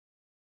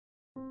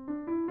Welcome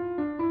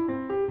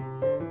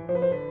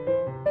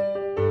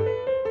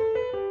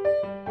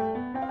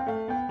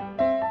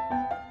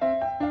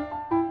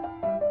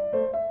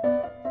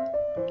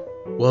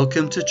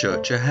to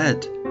Church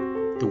Ahead,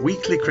 the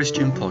weekly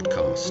Christian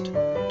podcast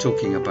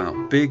talking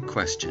about big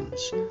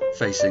questions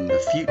facing the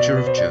future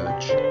of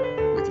church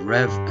with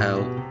Rev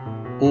L,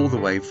 all the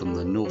way from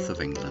the north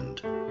of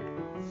England.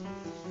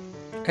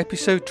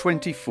 Episode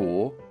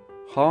 24,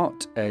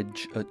 Heart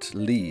Edge at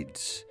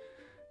Leeds,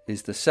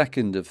 is the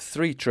second of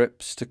 3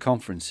 trips to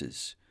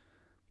conferences.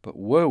 But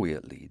were we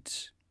at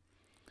Leeds?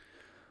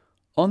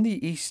 On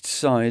the east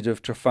side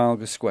of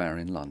Trafalgar Square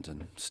in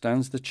London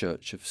stands the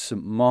church of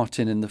St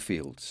Martin in the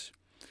Fields.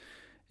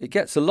 It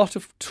gets a lot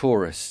of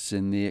tourists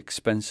in the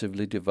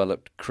expensively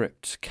developed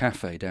crypt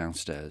cafe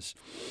downstairs.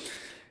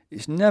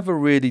 It's never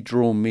really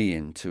drawn me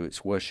into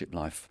its worship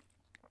life.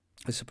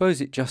 I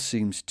suppose it just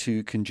seems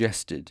too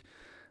congested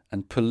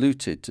and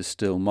polluted to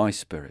still my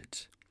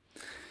spirit.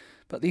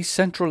 But these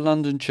central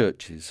London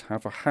churches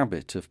have a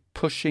habit of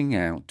pushing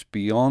out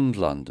beyond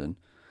London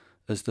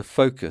as the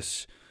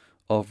focus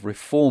of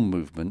reform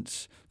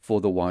movements for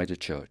the wider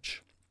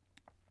church.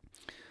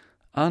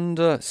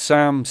 Under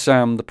Sam,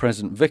 the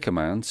present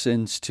vicarman,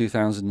 since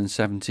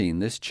 2017,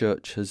 this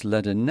church has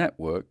led a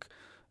network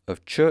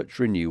of church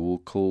renewal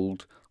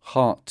called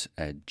Heart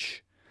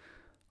Edge.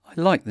 I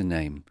like the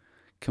name,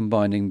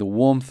 combining the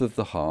warmth of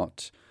the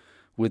heart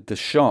with the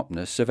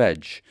sharpness of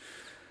edge,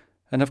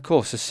 and of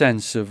course a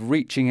sense of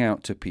reaching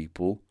out to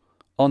people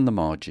on the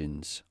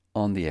margins,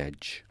 on the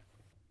edge.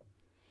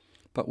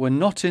 But we're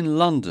not in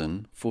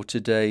London for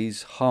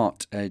today's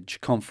Heart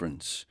Edge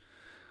conference.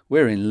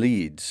 We're in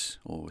Leeds,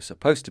 or we're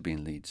supposed to be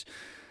in Leeds.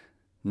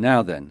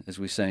 Now then, as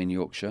we say in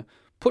Yorkshire,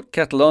 put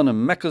kettle on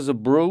and make us a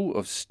brew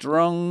of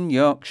strong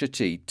Yorkshire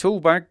tea, 2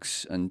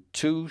 bags and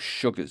 2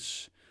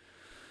 sugars.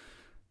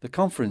 The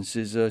conference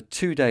is a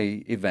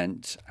 2-day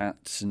event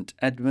at St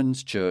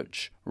Edmund's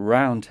Church,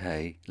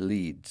 Roundhay,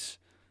 Leeds,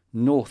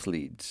 North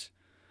Leeds.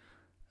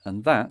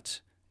 And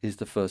that is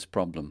the first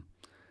problem.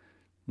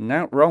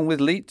 Nowt wrong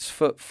with Leeds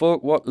for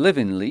folk what live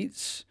in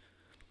Leeds.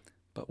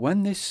 But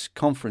when this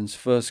conference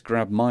first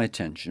grabbed my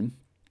attention,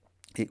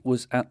 it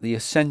was at the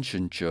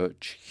Ascension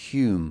Church,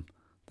 Hume.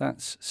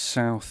 That's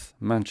South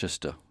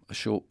Manchester, a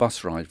short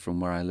bus ride from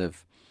where I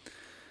live.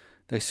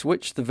 They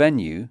switched the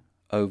venue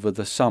over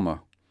the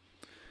summer.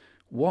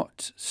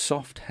 What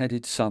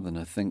soft-headed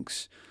southerner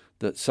thinks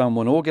that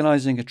someone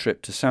organising a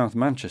trip to South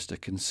Manchester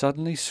can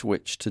suddenly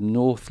switch to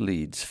North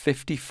Leeds,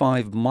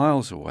 55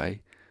 miles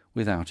away,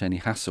 without any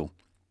hassle?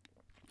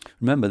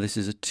 Remember, this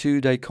is a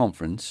 2-day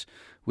conference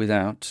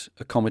without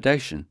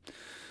accommodation,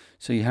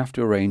 so you have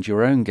to arrange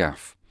your own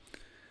gaff.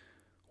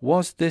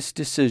 Was this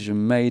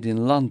decision made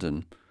in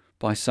London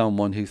by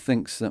someone who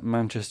thinks that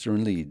Manchester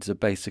and Leeds are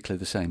basically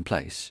the same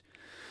place?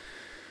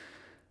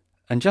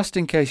 And just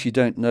in case you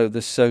don't know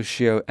the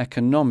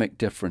socio-economic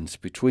difference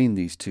between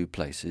these two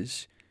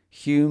places,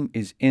 Hume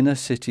is inner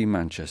city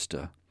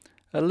Manchester,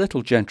 a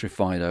little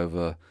gentrified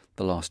over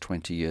the last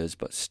 20 years,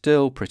 but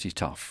still pretty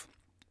tough.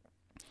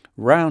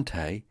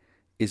 Roundhay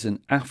is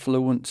an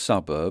affluent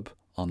suburb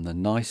on the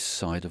nice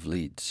side of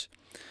Leeds.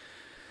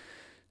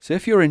 So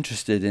if you're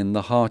interested in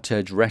the heart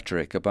edge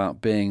rhetoric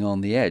about being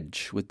on the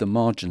edge with the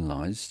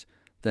marginalised,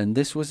 then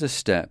this was a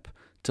step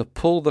to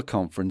pull the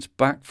conference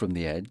back from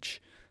the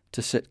edge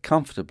to sit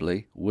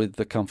comfortably with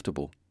the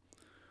comfortable.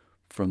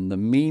 From the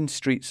mean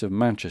streets of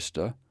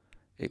Manchester,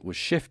 it was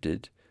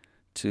shifted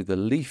to the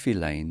leafy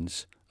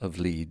lanes of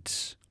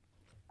Leeds.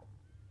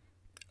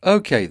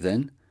 Okay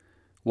then,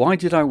 why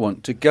did I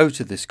want to go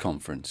to this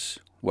conference,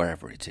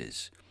 wherever it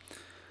is?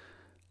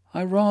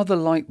 I rather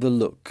like the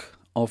look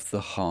of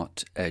the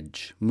Heart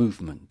Edge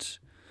movement.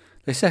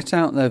 They set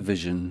out their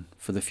vision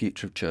for the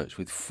future of church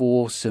with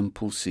 4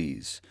 simple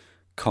C's: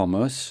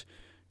 commerce,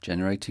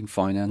 generating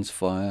finance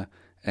via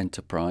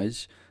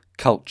enterprise;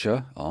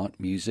 culture, art,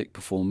 music,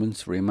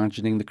 performance,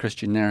 reimagining the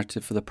Christian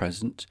narrative for the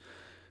present;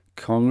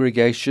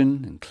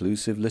 congregation,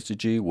 inclusive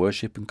liturgy,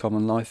 worship and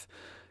common life;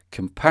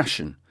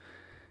 compassion,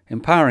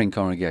 empowering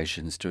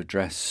congregations to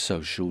address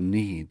social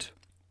need.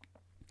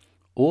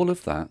 All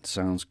of that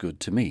sounds good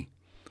to me.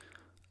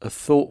 A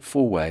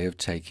thoughtful way of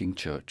taking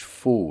church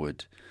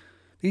forward.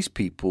 These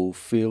people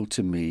feel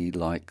to me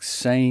like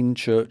sane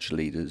church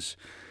leaders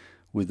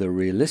with a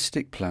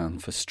realistic plan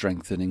for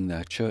strengthening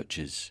their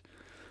churches.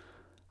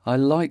 I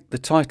like the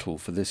title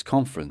for this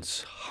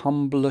conference,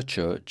 Humbler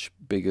Church,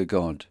 Bigger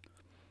God.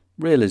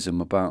 Realism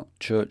about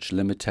church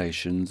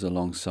limitations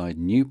alongside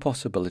new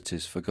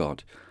possibilities for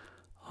God.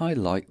 I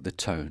like the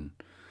tone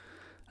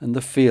and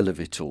the feel of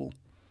it all.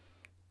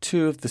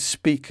 2 of the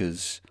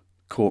speakers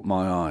caught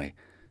my eye.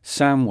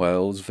 Sam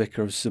Wells,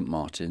 Vicar of St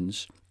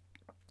Martin's,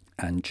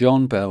 and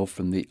John Bell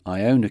from the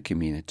Iona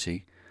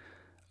community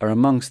are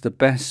amongst the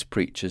best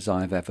preachers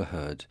I have ever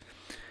heard,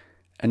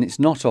 and it's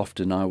not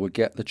often I would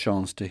get the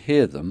chance to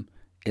hear them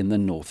in the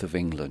north of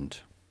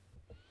England.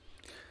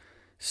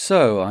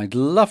 So I'd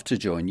love to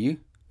join you.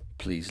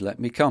 Please let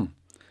me come.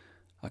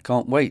 I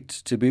can't wait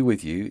to be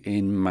with you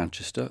in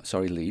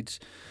Leeds.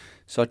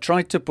 So I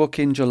tried to book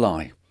in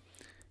July.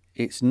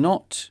 It's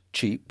not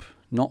cheap,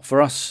 not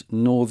for us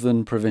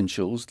northern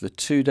provincials. The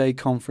 2-day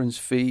conference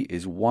fee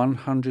is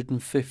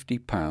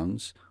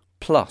 £150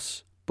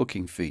 plus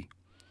booking fee,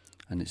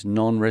 and it's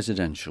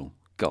non-residential.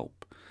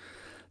 Gulp.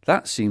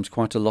 That seems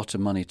quite a lot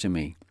of money to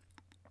me.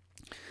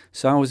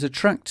 So I was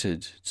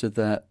attracted to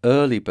their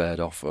early bird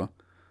offer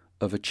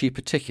of a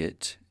cheaper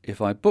ticket if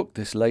I booked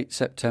this late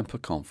September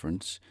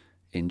conference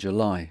in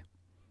July.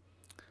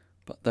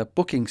 But their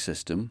booking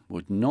system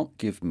would not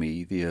give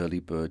me the early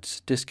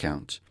bird's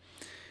discount,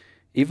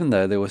 even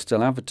though they were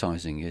still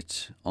advertising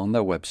it on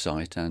their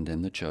website and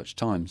in the Church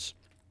Times.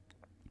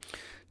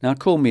 Now,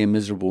 call me a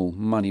miserable,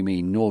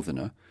 money-mean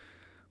northerner,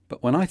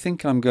 but when I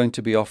think I'm going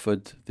to be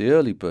offered the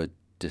early bird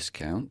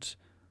discount,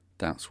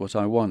 that's what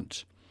I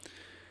want.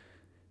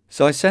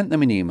 So I sent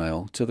them an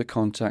email to the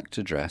contact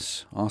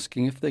address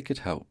asking if they could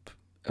help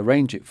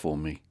arrange it for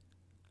me.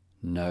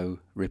 No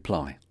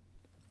reply.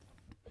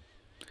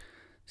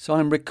 So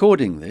I'm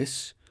recording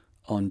this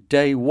on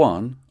day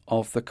 1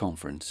 of the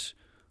conference.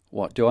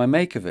 What do I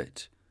make of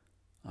it?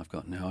 I've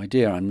got no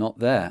idea. I'm not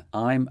there.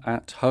 I'm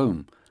at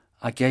home.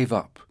 I gave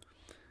up.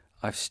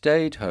 I've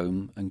stayed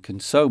home and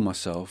consoled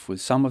myself with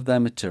some of their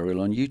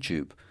material on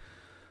YouTube.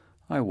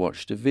 I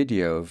watched a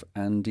video of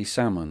Andy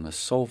Salmon, a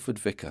Salford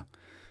vicar,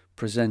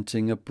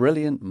 presenting a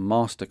brilliant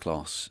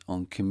masterclass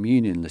on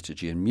communion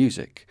liturgy and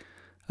music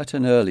at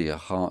an earlier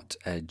Heart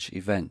Edge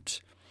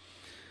event.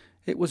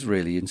 It was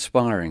really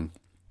inspiring.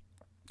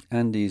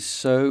 Andy's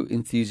so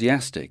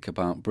enthusiastic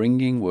about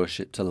bringing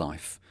worship to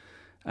life,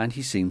 and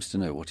he seems to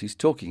know what he's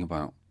talking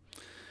about.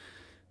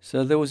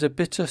 So there was a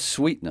bitter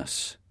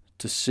sweetness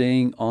to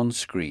seeing on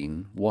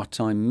screen what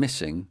I'm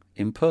missing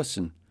in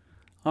person.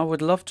 I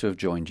would love to have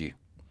joined you,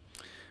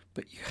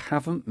 but you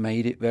haven't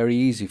made it very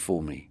easy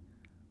for me,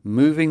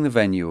 moving the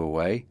venue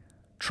away,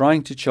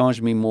 trying to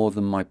charge me more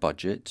than my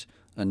budget,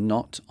 and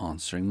not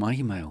answering my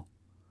email.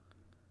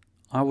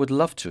 I would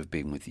love to have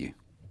been with you.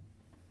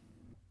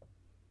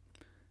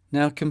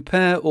 Now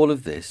compare all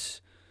of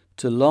this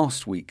to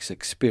last week's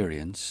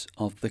experience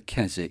of the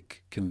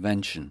Keswick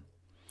Convention.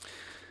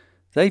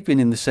 They've been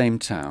in the same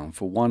town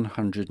for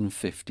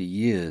 150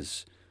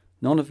 years.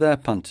 None of their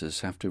punters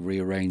have to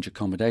rearrange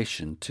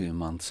accommodation 2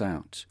 months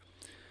out.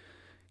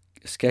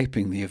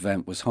 Escaping the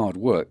event was hard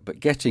work, but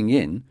getting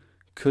in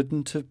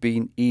couldn't have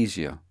been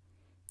easier.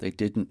 They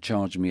didn't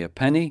charge me a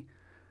penny,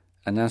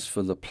 and as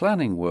for the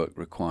planning work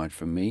required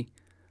from me,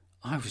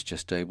 I was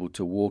just able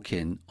to walk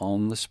in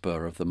on the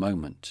spur of the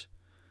moment.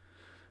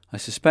 I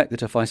suspect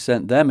that if I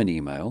sent them an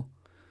email,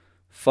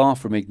 far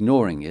from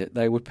ignoring it,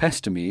 they would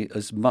pester me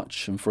as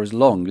much and for as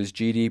long as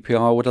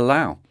GDPR would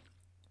allow.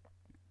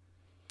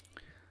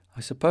 I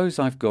suppose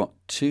I've got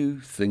 2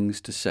 things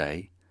to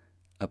say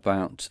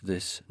about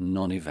this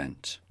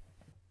non-event.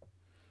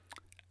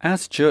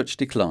 As church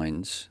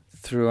declines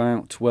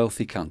throughout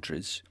wealthy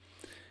countries,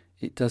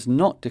 it does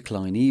not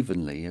decline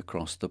evenly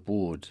across the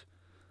board.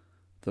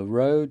 The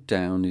road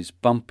down is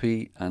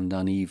bumpy and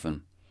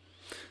uneven.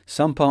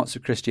 Some parts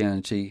of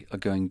Christianity are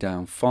going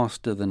down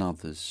faster than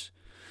others,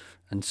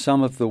 and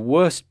some of the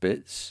worst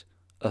bits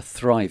are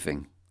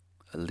thriving,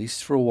 at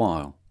least for a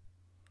while.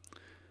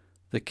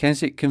 The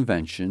Keswick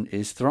Convention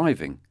is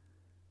thriving.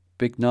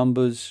 Big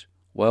numbers,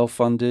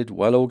 well-funded,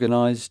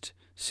 well-organised,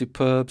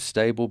 superb,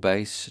 stable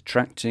base,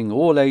 attracting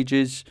all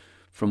ages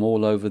from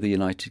all over the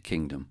United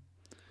Kingdom.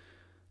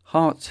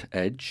 Heart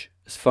Edge,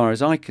 as far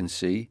as I can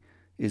see,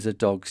 is a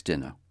dog's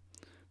dinner.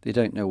 They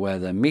don't know where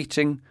they're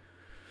meeting,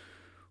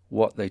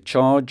 what they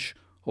charge,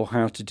 or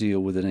how to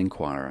deal with an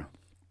inquirer.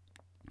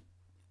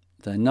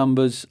 Their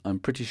numbers, I'm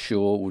pretty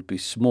sure, would be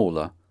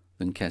smaller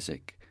than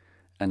Keswick,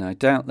 and I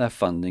doubt their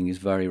funding is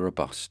very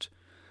robust,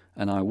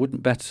 and I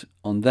wouldn't bet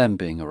on them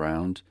being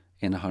around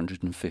in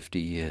 150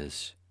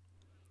 years.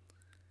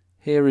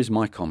 Here is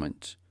my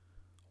comment.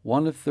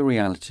 One of the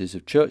realities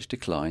of church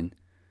decline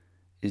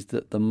is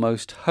that the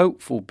most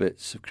hopeful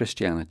bits of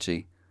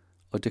Christianity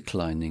are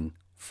declining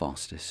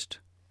fastest.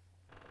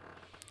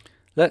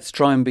 Let's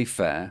try and be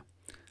fair.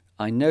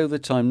 I know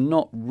that I'm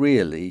not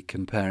really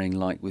comparing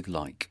like with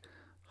like.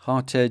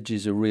 Heart Edge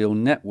is a real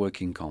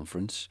networking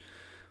conference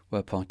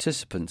where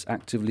participants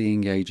actively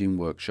engage in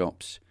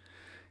workshops.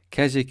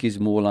 Keswick is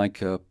more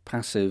like a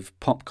passive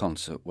pop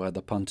concert where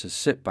the punters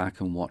sit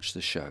back and watch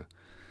the show.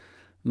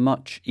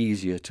 Much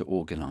easier to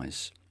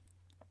organise.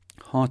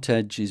 Heart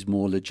Edge is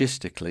more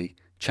logistically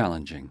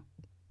challenging.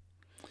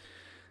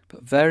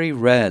 But very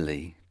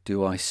rarely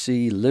do I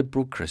see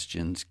liberal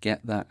Christians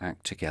get their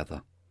act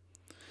together.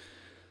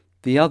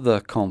 The other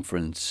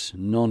conference,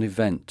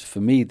 non-event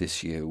for me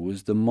this year,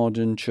 was the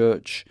Modern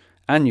Church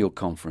Annual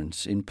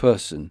Conference in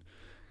person,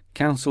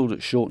 cancelled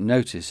at short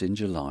notice in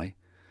July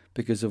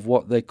because of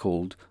what they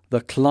called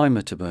the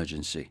climate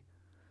emergency.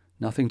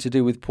 Nothing to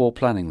do with poor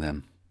planning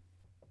then.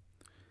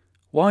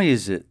 Why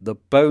is it the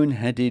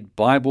boneheaded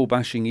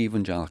Bible-bashing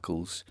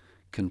evangelicals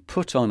can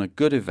put on a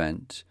good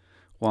event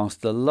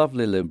whilst the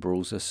lovely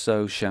liberals are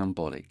so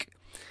shambolic?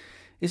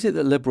 Is it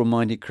that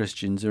liberal-minded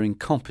Christians are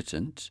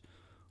incompetent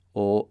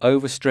or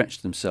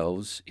overstretch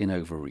themselves in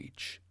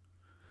overreach?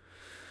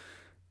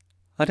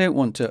 I don't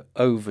want to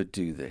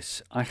overdo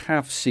this. I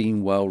have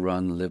seen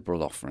well-run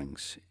liberal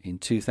offerings. In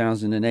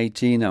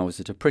 2018, I was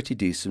at a pretty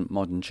decent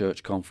modern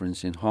church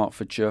conference in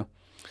Hertfordshire.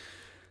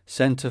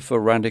 Centre for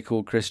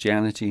Radical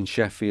Christianity in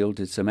Sheffield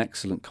did some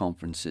excellent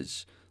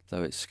conferences,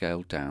 though it's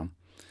scaled down.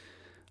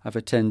 I've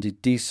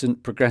attended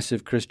decent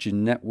progressive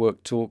Christian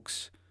network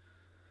talks,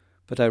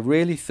 but I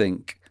really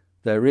think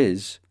there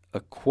is a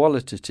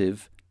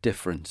qualitative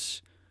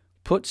difference.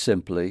 Put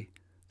simply,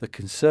 the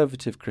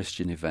conservative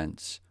Christian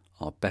events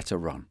are better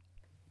run.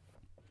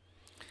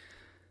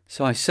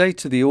 So I say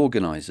to the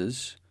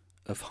organisers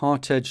of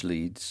Hartedge,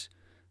 Leeds,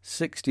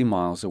 60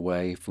 miles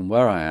away from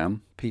where I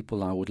am,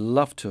 people I would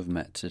love to have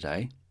met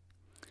today,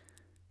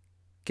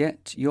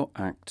 get your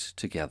act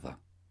together.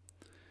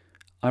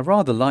 I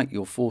rather like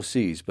your 4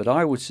 C's, but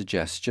I would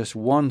suggest just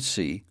 1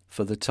 C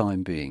for the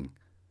time being: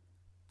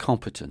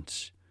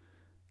 competence.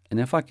 And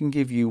if I can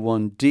give you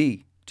 1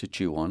 D to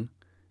chew on,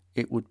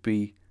 it would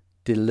be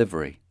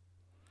delivery.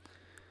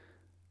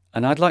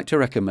 And I'd like to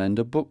recommend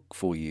a book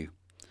for you.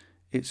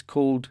 It's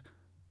called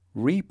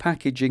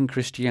Repackaging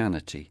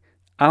Christianity,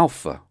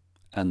 Alpha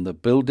and the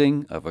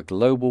Building of a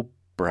Global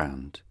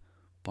Brand,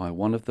 by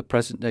one of the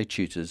present-day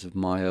tutors of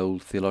my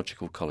old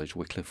theological college,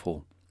 Wycliffe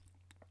Hall.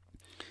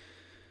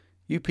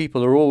 You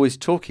people are always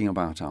talking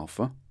about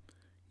Alpha,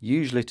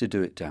 usually to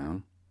do it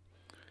down.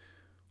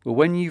 Well,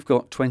 when you've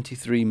got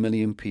 23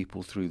 million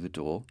people through the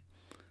door,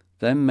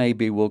 then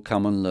maybe we'll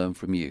come and learn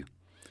from you.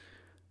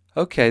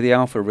 OK, the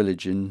Alpha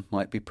religion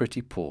might be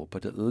pretty poor,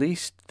 but at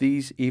least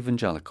these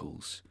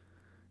evangelicals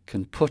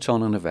can put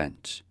on an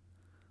event.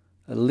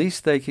 At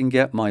least they can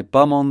get my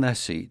bum on their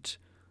seat,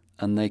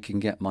 and they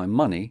can get my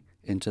money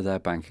into their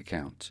bank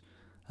account,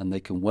 and they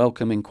can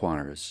welcome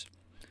inquirers.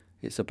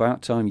 It's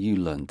about time you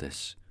learned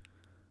this.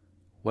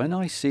 When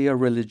I see a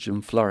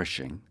religion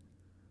flourishing,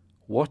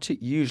 what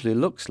it usually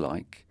looks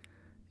like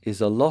is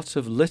a lot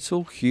of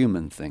little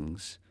human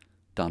things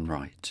done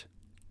right.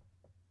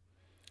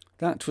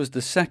 That was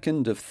the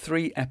second of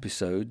 3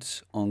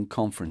 episodes on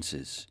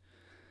conferences.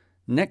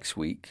 Next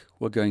week,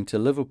 we're going to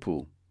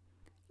Liverpool.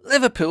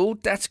 Liverpool?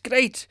 That's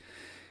great.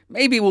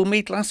 Maybe we'll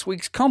meet last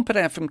week's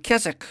compere from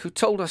Keswick who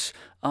told us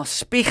our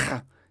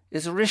speaker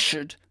is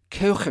Richard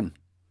Cohen.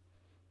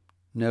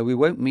 No, we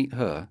won't meet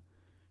her.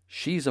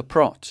 She's a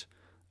prot,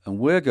 and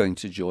we're going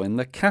to join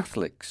the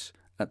Catholics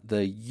at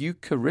the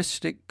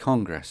Eucharistic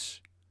Congress.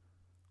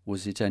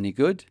 Was it any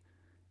good?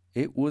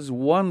 It was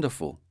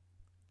wonderful.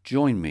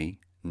 Join me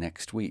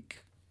next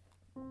week.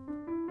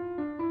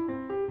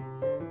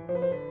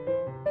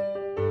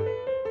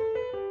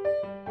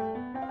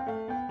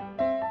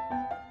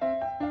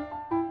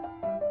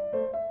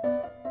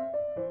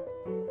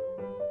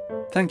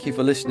 Thank you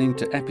for listening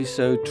to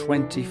episode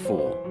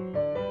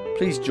 24.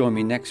 Please join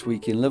me next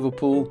week in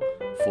Liverpool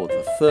for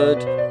the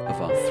third of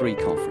our 3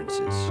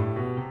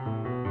 conferences.